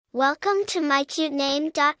Welcome to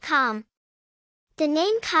mycutename.com. The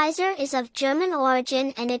name Kaiser is of German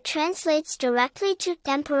origin and it translates directly to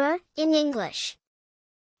emperor in English.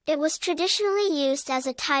 It was traditionally used as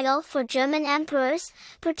a title for German emperors,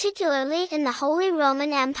 particularly in the Holy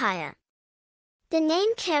Roman Empire. The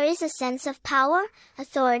name carries a sense of power,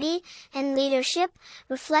 authority, and leadership,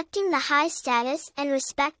 reflecting the high status and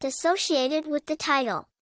respect associated with the title.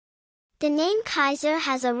 The name Kaiser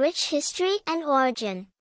has a rich history and origin.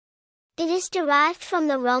 It is derived from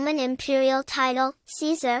the Roman imperial title,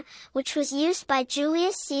 Caesar, which was used by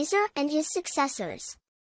Julius Caesar and his successors.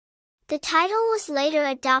 The title was later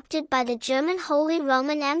adopted by the German Holy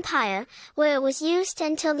Roman Empire, where it was used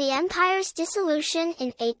until the empire's dissolution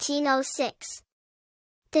in 1806.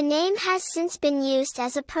 The name has since been used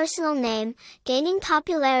as a personal name, gaining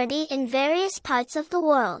popularity in various parts of the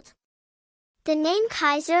world. The name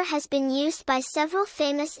Kaiser has been used by several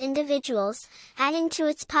famous individuals, adding to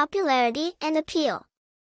its popularity and appeal.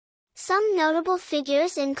 Some notable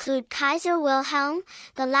figures include Kaiser Wilhelm,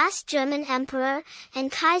 the last German emperor,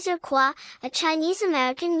 and Kaiser Kuo, a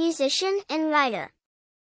Chinese-American musician and writer.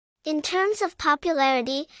 In terms of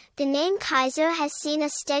popularity, the name Kaiser has seen a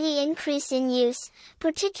steady increase in use,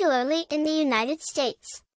 particularly in the United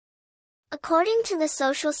States. According to the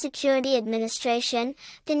Social Security Administration,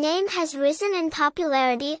 the name has risen in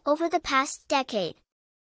popularity over the past decade.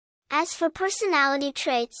 As for personality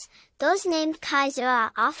traits, those named Kaiser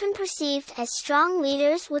are often perceived as strong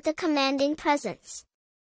leaders with a commanding presence.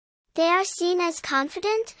 They are seen as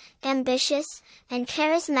confident, ambitious, and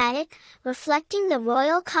charismatic, reflecting the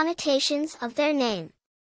royal connotations of their name.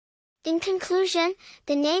 In conclusion,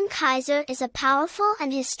 the name Kaiser is a powerful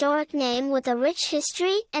and historic name with a rich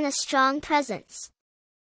history and a strong presence.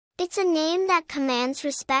 It's a name that commands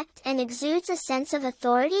respect and exudes a sense of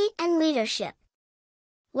authority and leadership.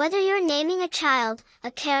 Whether you're naming a child, a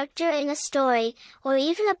character in a story, or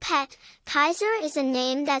even a pet, Kaiser is a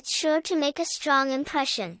name that's sure to make a strong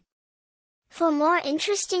impression. For more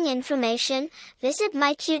interesting information, visit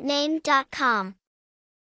mycutename.com.